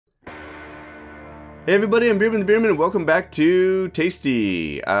Hey everybody, I'm BehrmanTheBeerman and welcome back to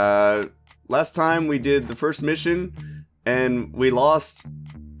Tastee. Last time we did the first mission and we lost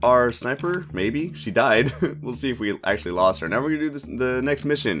our sniper, maybe? She died. We'll see if we actually lost her. Now we're gonna do the next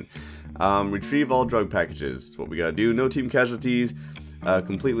mission. Retrieve all drug packages. That's what we gotta do. No team casualties.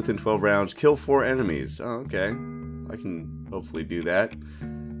 Complete within 12 rounds. Kill 4 enemies. Oh, okay. I can hopefully do that.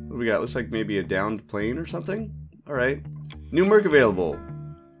 What do we got? Looks like maybe a downed plane or something? Alright. New merc available.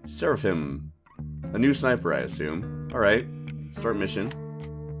 Seraphim. A new sniper, I assume. Alright. Start mission.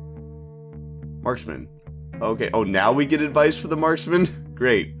 Marksman. Okay. Oh, now we get advice for the marksman?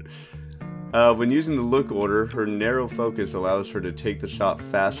 Great. When using the look order, her narrow focus allows her to take the shot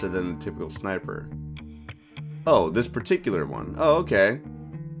faster than the typical sniper. Oh, this particular one. Oh, okay.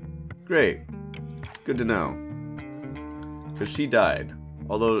 Great. Good to know. Because she died.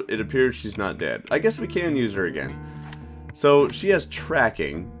 Although it appears she's not dead. I guess we can use her again. So, she has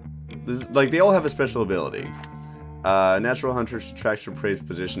tracking. This is, like, they all have a special ability. Natural hunter tracks her prey's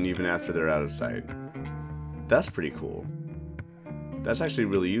position even after they're out of sight. That's pretty cool. That's actually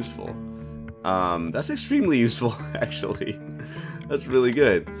really useful. That's extremely useful, actually. That's really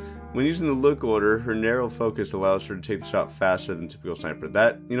good. When using the look order, her narrow focus allows her to take the shot faster than typical sniper.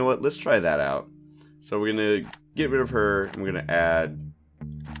 That, you know what, let's try that out. So we're gonna get rid of her, and we're gonna add...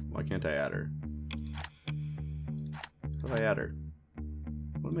 Why can't I add her? How do I add her?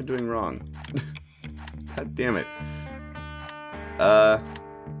 What am I doing wrong? God damn it. I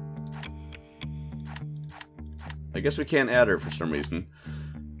guess we can't add her for some reason.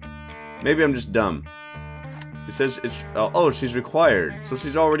 Maybe I'm just dumb. It says it's... Oh, she's required. So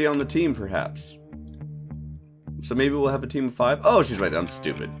she's already on the team, perhaps. So maybe we'll have a team of 5? Oh, she's right there. I'm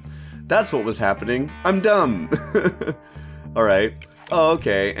stupid. That's what was happening. I'm dumb. Alright. Oh,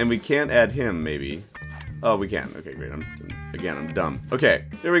 okay. And we can't add him, maybe. Oh, we can. Okay, great. I'm dumb. Okay,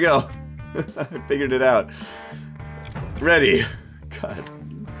 here we go. I figured it out. Ready. God.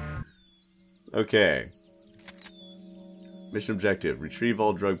 Okay. Mission objective. Retrieve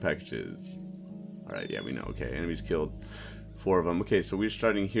all drug packages. Alright, yeah, we know. Okay, enemies killed. 4 of them. Okay, so we're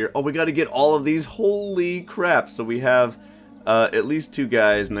starting here. Oh, we gotta get all of these. Holy crap. So we have at least 2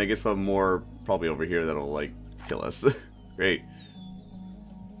 guys, and I guess we'll have more probably over here that'll, like, kill us. Great.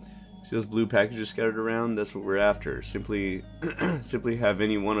 See those blue packages scattered around? That's what we're after. Simply have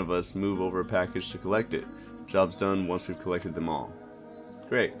any one of us move over a package to collect it. Job's done once we've collected them all.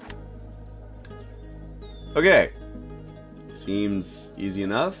 Great. Okay. Seems easy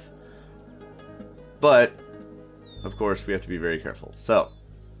enough. But, of course, we have to be very careful. So,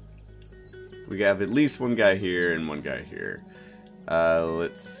 we have at least 1 guy here and 1 guy here.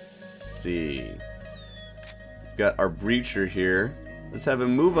 Let's see. We've got our breacher here. Let's have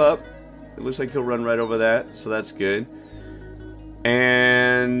him move up. It looks like he'll run right over that, so that's good.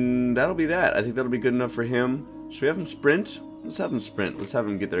 And that'll be that. I think that'll be good enough for him. Should we have him sprint? Let's have him sprint. Let's have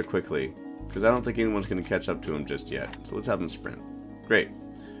him get there quickly. Because I don't think anyone's going to catch up to him just yet. So let's have him sprint. Great.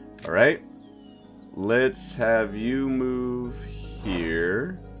 Alright. Let's have you move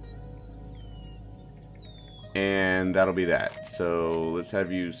here. And that'll be that. So let's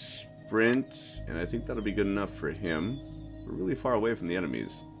have you sprint. And I think that'll be good enough for him. We're really far away from the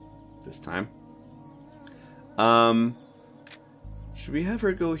enemies this time. Should we have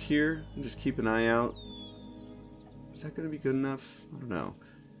her go here and just keep an eye out? Is that going to be good enough? I don't know.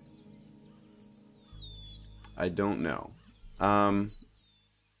 I don't know. Oh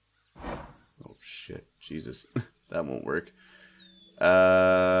shit, Jesus. That won't work.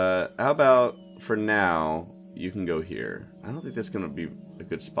 How about for now you can go here. I don't think that's going to be a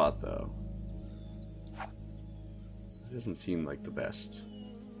good spot though. It doesn't seem like the best.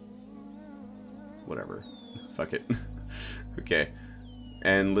 Whatever. Fuck it. Okay.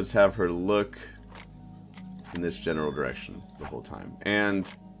 And let's have her look in this general direction the whole time. And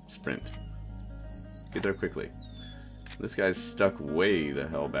sprint. Get there quickly. This guy's stuck way the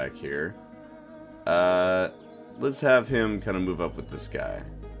hell back here. Let's have him kind of move up with this guy.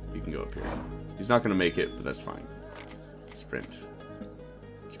 You can go up here. He's not going to make it, but that's fine. Sprint.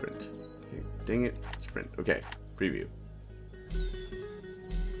 Sprint. Okay. Dang it. Sprint. Okay. Preview.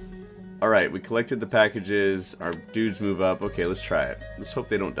 Alright, we collected the packages. Our dudes move up. Okay, let's try it. Let's hope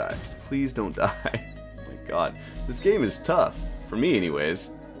they don't die. Please don't die. Oh my god. This game is tough. For me,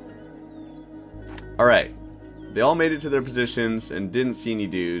 anyways. Alright. They all made it to their positions and didn't see any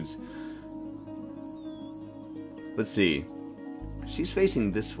dudes. Let's see. She's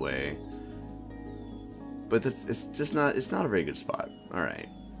facing this way. But it's not a very good spot. Alright.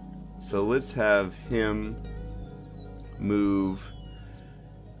 So let's have him move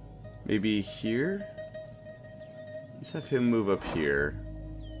maybe here? Let's have him move up here.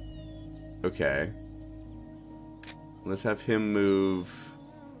 Okay. Let's have him move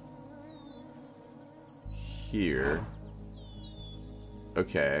here.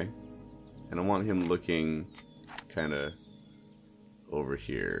 Okay. And I want him looking kind of over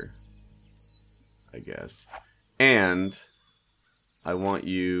here, I guess. And I want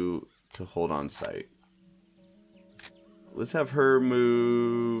you to hold on sight. Let's have her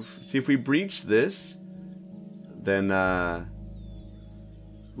move. See, if we breach this, then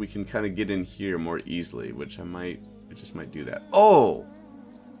we can kind of get in here more easily, which I just might do that. Oh!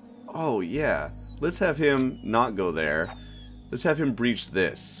 Oh, yeah. Let's have him not go there. Let's have him breach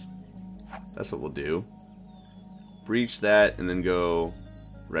this. That's what we'll do. Breach that and then go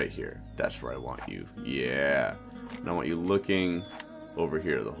right here. That's where I want you. Yeah. And I want you looking over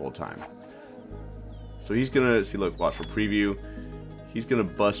here the whole time. So he's gonna, see, look, watch for preview. He's gonna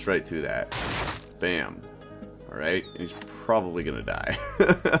bust right through that. Bam. Alright, and he's probably gonna die.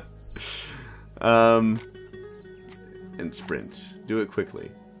 And sprint. Do it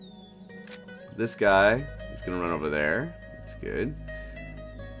quickly. This guy is gonna run over there. That's good.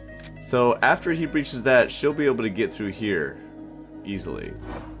 So after he breaches that, she'll be able to get through here easily.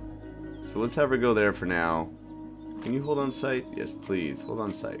 So let's have her go there for now. Can you hold on sight? Yes, please. Hold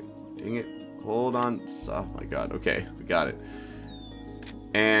on sight. Dang it. Hold on. Oh my god. Okay, we got it.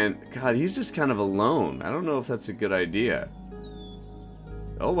 And, god, he's just kind of alone. I don't know if that's a good idea.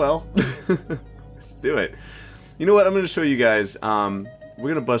 Oh well. Let's do it. You know what? I'm going to show you guys. We're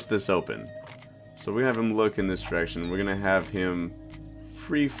going to bust this open. So we're going to have him look in this direction. We're going to have him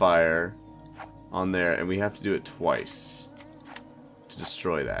free fire on there. And we have to do it twice to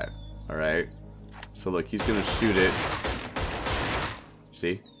destroy that. Alright? So look, he's going to shoot it.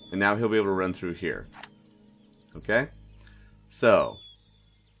 See? And now he'll be able to run through here. Okay? So,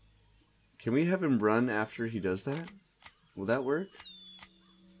 can we have him run after he does that? Will that work?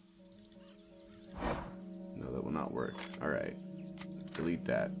 No, that will not work. Alright. Delete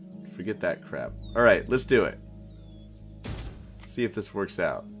that. Forget that crap. Alright, let's do it. Let's see if this works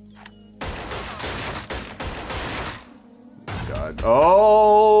out. God.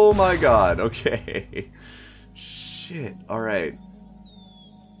 Oh my god. Okay. Shit. Alright.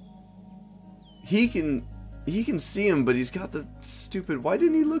 He can see him, but he's got the stupid... Why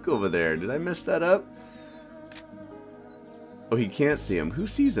didn't he look over there? Did I mess that up? Oh, he can't see him. Who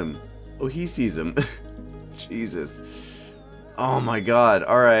sees him? Oh, he sees him. Jesus. Oh my god.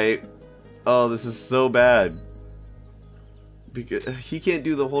 Alright. Oh, this is so bad. Because he can't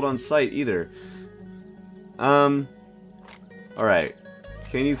do the hold on sight either. Alright.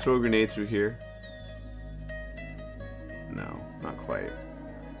 Can you throw a grenade through here? No, not quite.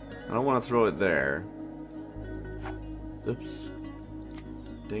 I don't want to throw it there. Oops.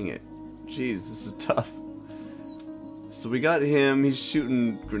 Dang it. Jeez, this is tough. So we got him. He's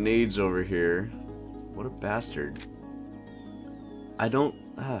shooting grenades over here. What a bastard. I don't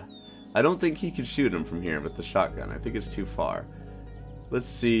think he could shoot him from here with the shotgun. I think it's too far. Let's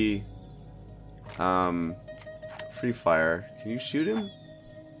see. Free fire. Can you shoot him?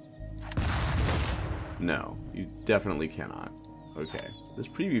 No, you definitely cannot. Okay. This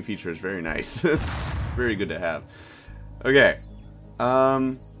preview feature is very nice. Very good to have. Okay.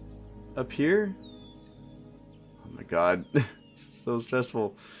 Up here? Oh my god. This is so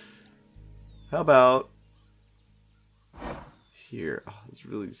stressful. How about here? Oh, this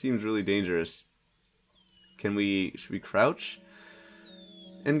really seems really dangerous. Should we crouch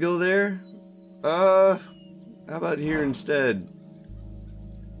and go there? How about here instead?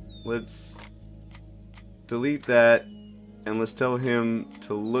 Let's delete that. And let's tell him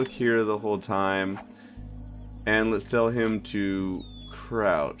to look here the whole time. And let's tell him to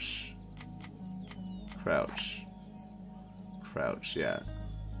crouch. Crouch. Crouch, yeah.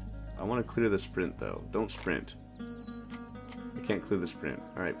 I want to clear the sprint though. Don't sprint. I can't clear the sprint.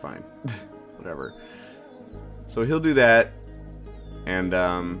 Alright, fine. Whatever. So he'll do that. And,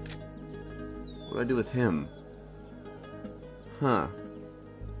 what do I do with him? Huh.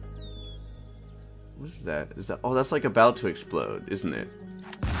 What is that? Is that... Oh, that's like about to explode, isn't it?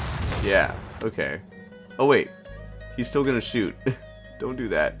 Yeah, okay. Oh, wait. He's still gonna shoot. Don't do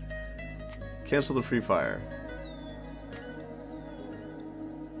that. Cancel the free fire.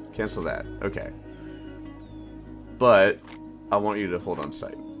 Cancel that. Okay. But I want you to hold on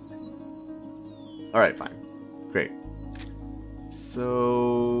sight. Alright, fine. Great.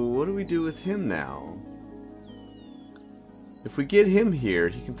 So, what do we do with him now? If we get him here,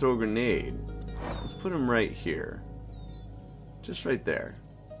 he can throw a grenade. Let's put him right here. Just right there.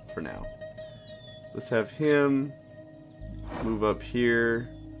 For now. Let's have him move up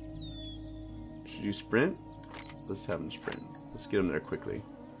here. Should you sprint? Let's have him sprint. Let's get him there quickly.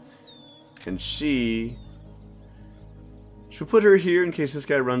 And she... Should we put her here in case this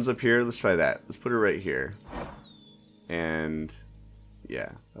guy runs up here? Let's try that. Let's put her right here. And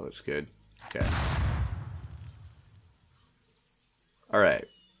yeah, that looks good. Okay. Alright.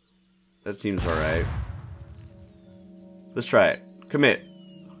 That seems alright. Let's try it. Commit.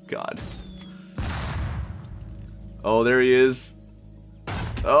 Oh, God. Oh, there he is.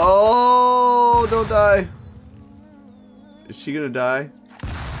 Oh, don't die. Is she gonna die?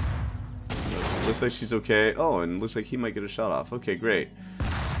 Looks like she's okay. Oh, and looks like he might get a shot off. Okay, great.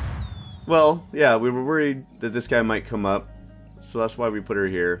 Well, yeah, we were worried that this guy might come up, so that's why we put her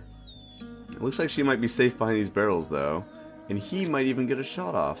here. It looks like she might be safe behind these barrels, though. And he might even get a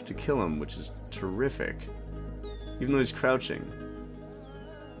shot off to kill him, which is terrific. Even though he's crouching.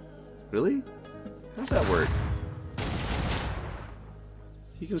 Really? How does that work?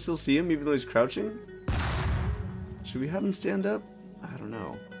 You can still see him even though he's crouching? Should we have him stand up? I don't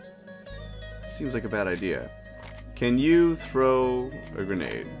know. Seems like a bad idea. Can you throw a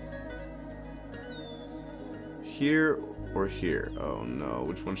grenade? Here or here? Oh no,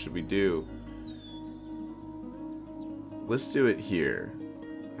 which one should we do? Let's do it here.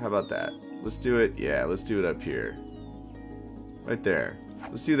 How about that? Let's do it, yeah, let's do it up here. Right there.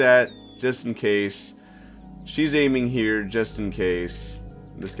 Let's do that, just in case. She's aiming here, just in case.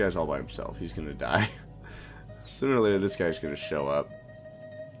 This guy's all by himself. He's gonna die. Sooner or later, this guy's gonna show up.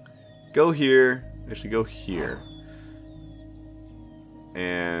 Go here. Actually, go here.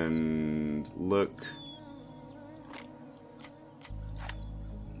 And look.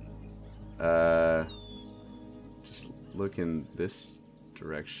 Just look in this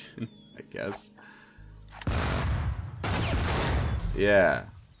direction, I guess. Yeah.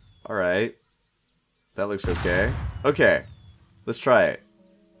 Alright. That looks okay. Okay. Let's try it.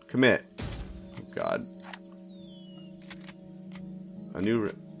 Commit. Oh, God. A new...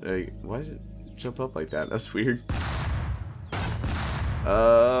 why did it jump up like that? That's weird.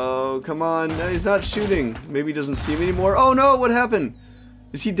 Oh, come on. No, he's not shooting. Maybe he doesn't see me anymore. Oh, no. What happened?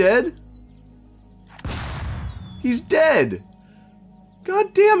 Is he dead? He's dead.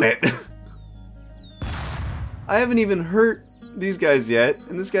 God damn it. I haven't even hurt these guys yet,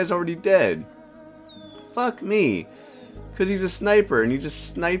 and this guy's already dead. Fuck me. Because he's a sniper, and he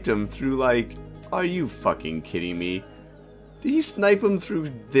just sniped him through, like... Are you fucking kidding me? Did he snipe him through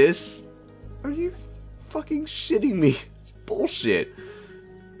this? Are you fucking shitting me? It's bullshit.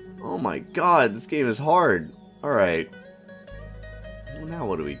 Oh my god, this game is hard. Alright. Well, now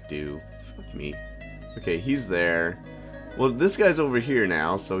what do we do? Fuck me. Okay, he's there. Well, this guy's over here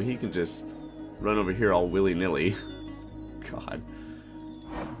now, so he can just run over here all willy-nilly. God.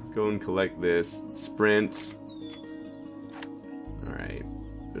 Go and collect this. Sprint. Alright.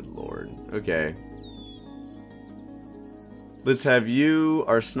 Good lord. Okay. Let's have you,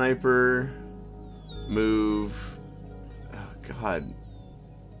 our sniper, move. Oh, God.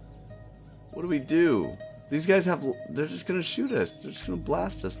 What do we do? These guys have... They're just gonna shoot us. They're just gonna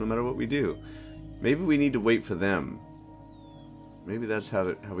blast us no matter what we do. Maybe we need to wait for them. Maybe that's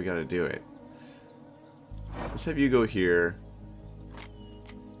how we gotta do it. Let's have you go here.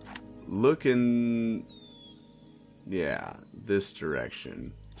 Look in... Yeah, this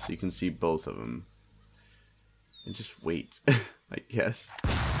direction. So you can see both of them. And just wait, I guess.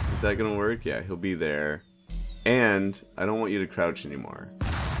 Is that gonna work? Yeah, he'll be there. And I don't want you to crouch anymore.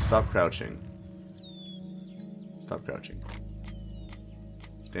 Stop crouching. Stop crouching.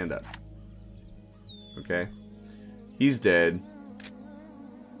 Stand up. Okay. He's dead.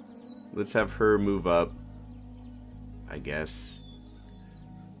 Let's have her move up. I guess.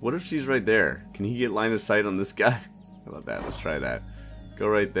 What if she's right there? Can he get line of sight on this guy? How about that? Let's try that. Go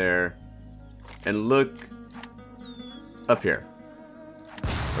right there. And look up here.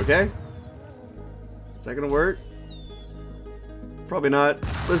 Okay? Is that gonna work? Probably not.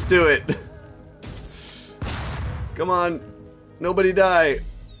 Let's do it. Come on. Nobody die.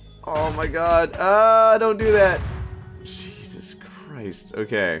 Oh my god. Ah, don't do that. Jesus Christ.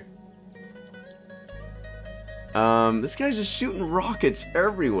 Okay. This guy's just shooting rockets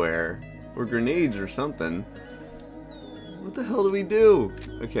everywhere. Or grenades or something. What the hell do we do?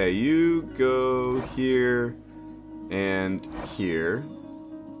 Okay, you go here and here.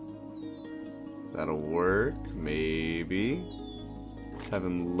 That'll work, maybe. Let's have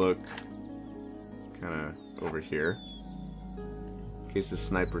him look kind of over here. In case the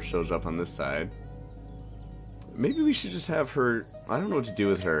sniper shows up on this side. Maybe we should just have her... I don't know what to do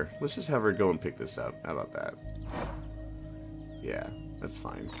with her. Let's just have her go and pick this up. How about that? Yeah, that's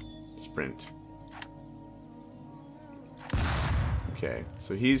fine. Sprint. Okay,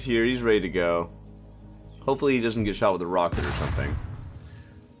 so he's here. He's ready to go. Hopefully he doesn't get shot with a rocket or something.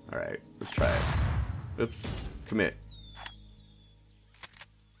 Alright, let's try it. Oops. Commit.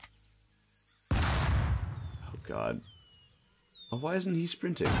 God. Oh, why isn't he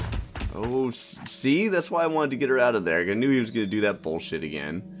sprinting? Oh, see? That's why I wanted to get her out of there. I knew he was going to do that bullshit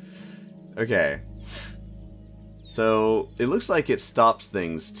again. Okay. So, it looks like it stops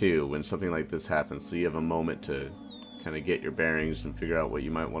things, too, when something like this happens. So you have a moment to kind of get your bearings and figure out what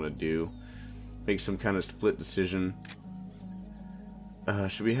you might want to do. Make some kind of split decision.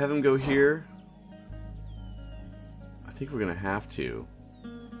 Should we have him go here? I think we're going to have to.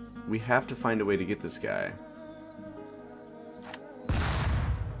 We have to find a way to get this guy.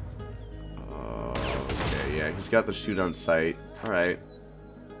 Okay, yeah, he's got the shoot on sight. Alright.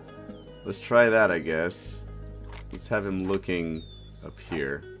 Let's try that, I guess. Let's have him looking up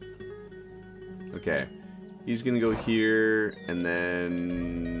here. Okay. He's gonna go here, and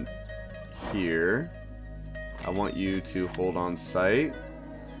then here. I want you to hold on sight.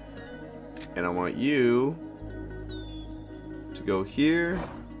 And I want you to go here,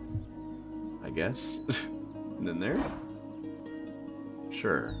 I guess. And then there?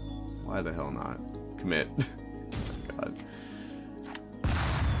 Sure. Why the hell not? Commit. God.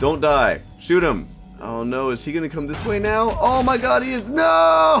 Don't die. Shoot him. Oh no, is he gonna come this way now? Oh my god, he is.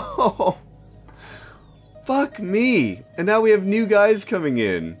 No! Fuck me. And now we have new guys coming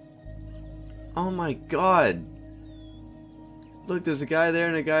in. Oh my god. Look, there's a guy there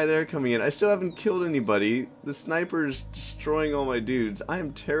and a guy there coming in. I still haven't killed anybody. The sniper's destroying all my dudes. I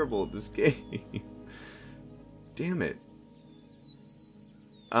am terrible at this game. Damn it.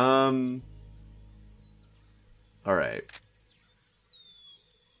 Alright.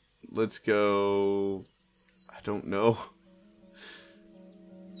 Let's go... I don't know.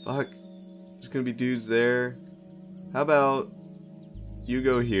 Fuck. There's gonna be dudes there. How about you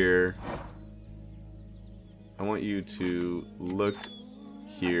go here. I want you to look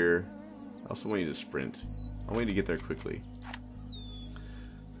here. I also want you to sprint. I want you to get there quickly.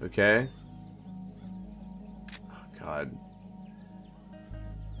 Okay? Oh, God.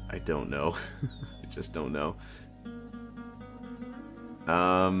 I don't know. I just don't know.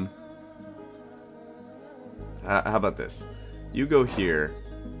 How about this? You go here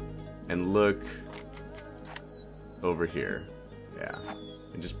and look over here. Yeah.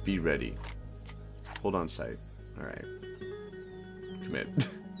 And just be ready. Hold on sight. Alright. Commit.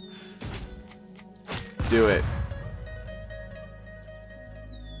 Do it.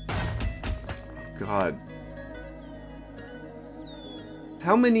 Oh, God.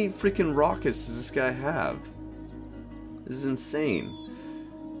 How many freaking rockets does this guy have? This is insane.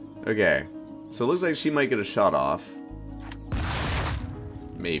 Okay. So it looks like she might get a shot off.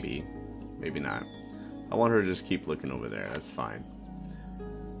 Maybe. Maybe not. I want her to just keep looking over there. That's fine.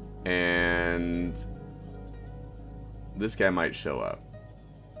 And this guy might show up.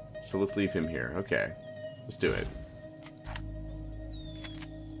 So let's leave him here. Okay. Let's do it.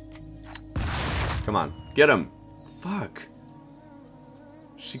 Come on. Get him! Fuck.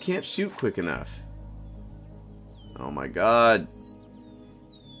 She can't shoot quick enough. Oh my god.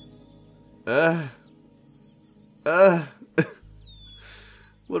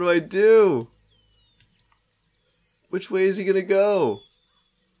 What do I do? Which way is he gonna go?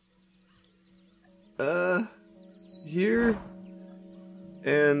 Here?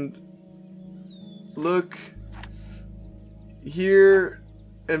 And look here,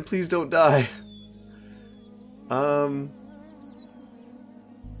 and please don't die.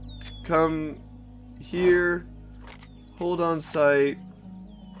 Come here, hold on sight,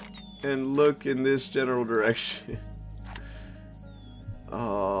 and look in this general direction.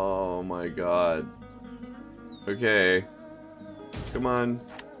 Oh my god. Okay. Come on.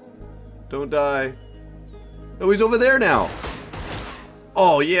 Don't die. Oh, he's over there now.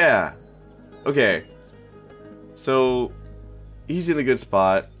 Oh, yeah. Okay. So, he's in a good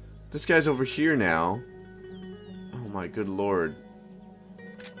spot. This guy's over here now. Oh my good lord.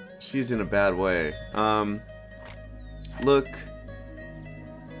 She's in a bad way. Look.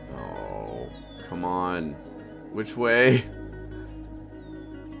 Oh, come on. Which way?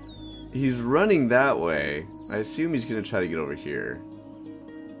 He's running that way. I assume he's gonna try to get over here.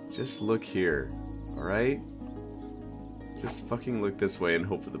 Just look here. Alright? Just fucking look this way and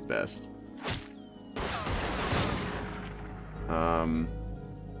hope for the best.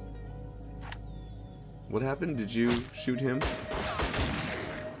 What happened? Did you shoot him?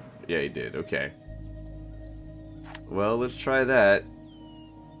 Yeah, he did. Okay. Well, let's try that.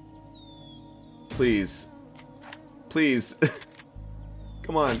 Please. Please.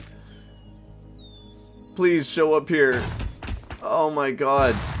 Come on. Please show up here. Oh my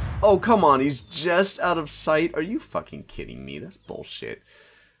god. Oh, come on. He's just out of sight. Are you fucking kidding me? That's bullshit.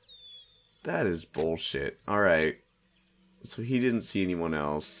 That is bullshit. Alright. So he didn't see anyone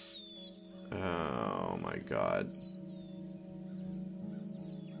else. Oh my god.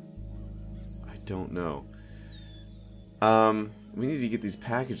 I don't know. We need to get these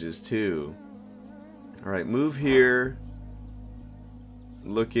packages too. Alright, move here.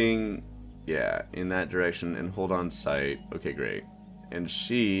 Looking, yeah, in that direction and hold on sight. Okay, great. And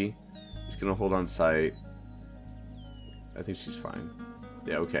she is gonna hold on sight. I think she's fine.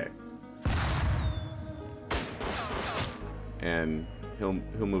 Yeah, okay. And he'll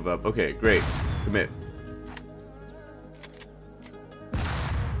move up. Okay, great. Commit.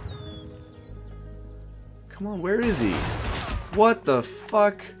 Come on, where is he? What the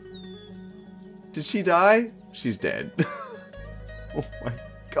fuck? Did she die? She's dead. Oh my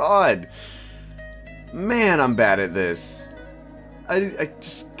god. Man, I'm bad at this. I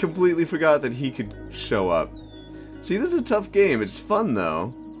just completely forgot that he could show up. See, this is a tough game. It's fun,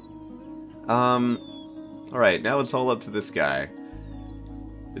 though. Alright, now it's all up to this guy.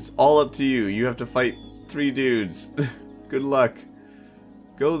 It's all up to you. You have to fight 3 dudes. Good luck.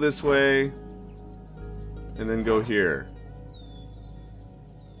 Go this way. And then go here.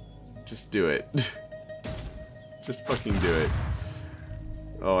 Just do it. Just fucking do it.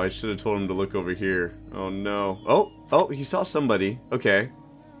 Oh, I should have told him to look over here. Oh, no. Oh, he saw somebody. Okay.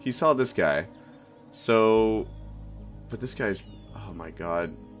 He saw this guy. So... But this guy's... Oh, my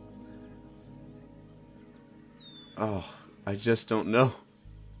God. Oh, I just don't know.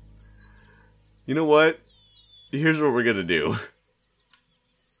 You know what? Here's what we're gonna do.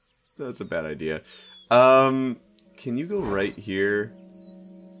 That's a bad idea. Can you go right here?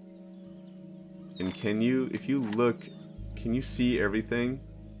 And can you, if you look, can you see everything?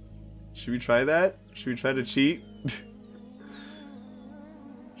 Should we try that? Should we try to cheat?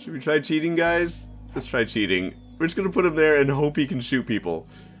 Should we try cheating, guys? Let's try cheating. We're just gonna put him there and hope he can shoot people.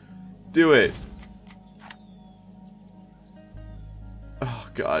 Do it. Oh,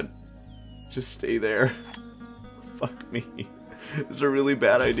 God. Just stay there. Fuck me. This is a really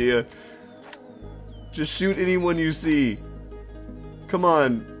bad idea. Just shoot anyone you see. Come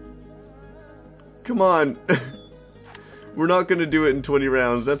on. Come on. We're not gonna do it in 20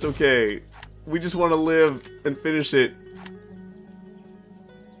 rounds. That's okay. We just want to live and finish it.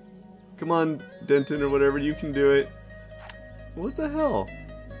 Come on, Denton or whatever. You can do it. What the hell?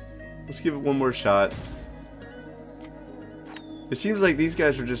 Let's give it one more shot. It seems like these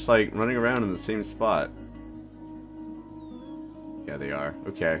guys are just like running around in the same spot. Yeah, they are.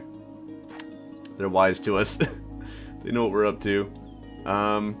 Okay. They're wise to us. They know what we're up to.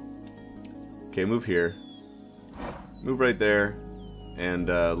 Okay, move here. Move right there. And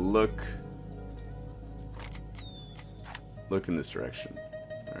look in this direction.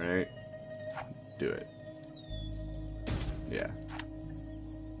 Alright. Do it. Yeah.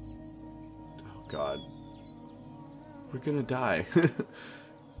 Oh, God. We're gonna die.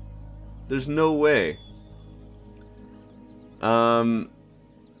 There's no way.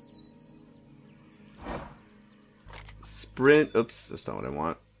 Sprint. Oops, that's not what I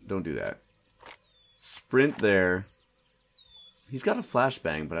want. Don't do that. Sprint there. He's got a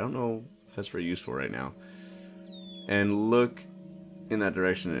flashbang, but I don't know if that's very useful right now. And look in that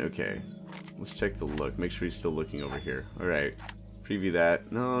direction. Okay. Let's check the look. Make sure he's still looking over here. Alright. Preview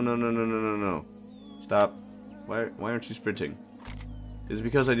that. No. Stop. Why aren't you sprinting? Is it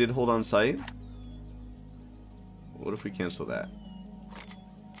because I did hold on sight? What if we cancel that?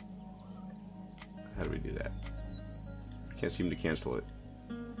 How do we do that? Can't seem to cancel it.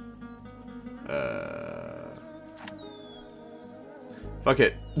 Fuck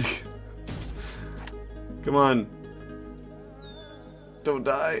it. Come on. Don't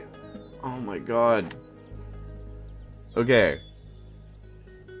die. Oh my God. Okay.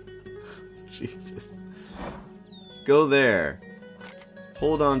 Jesus. Go there.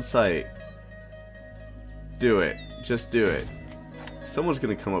 Hold on sight. Do it. Just do it. Someone's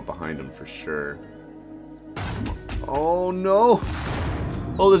gonna come up behind him for sure. Oh no!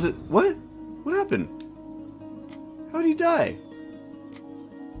 Oh, there's a... What? What happened? How did he die?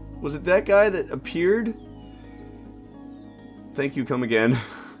 Was it that guy that appeared? Thank you, come again.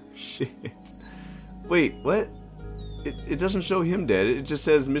 Shit. Wait, what? It doesn't show him dead. It just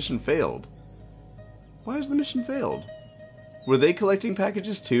says mission failed. Why is the mission failed? Were they collecting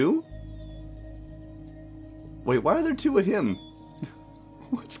packages too? Wait, why are there 2 of him?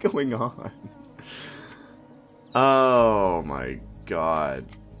 What's going on? Oh my God.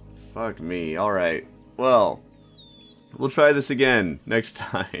 Fuck me. Alright. Well, we'll try this again next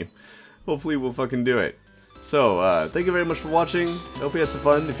time. Hopefully we'll fucking do it. So, thank you very much for watching. I hope you had some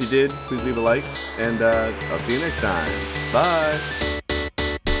fun. If you did, please leave a like. And I'll see you next time. Bye!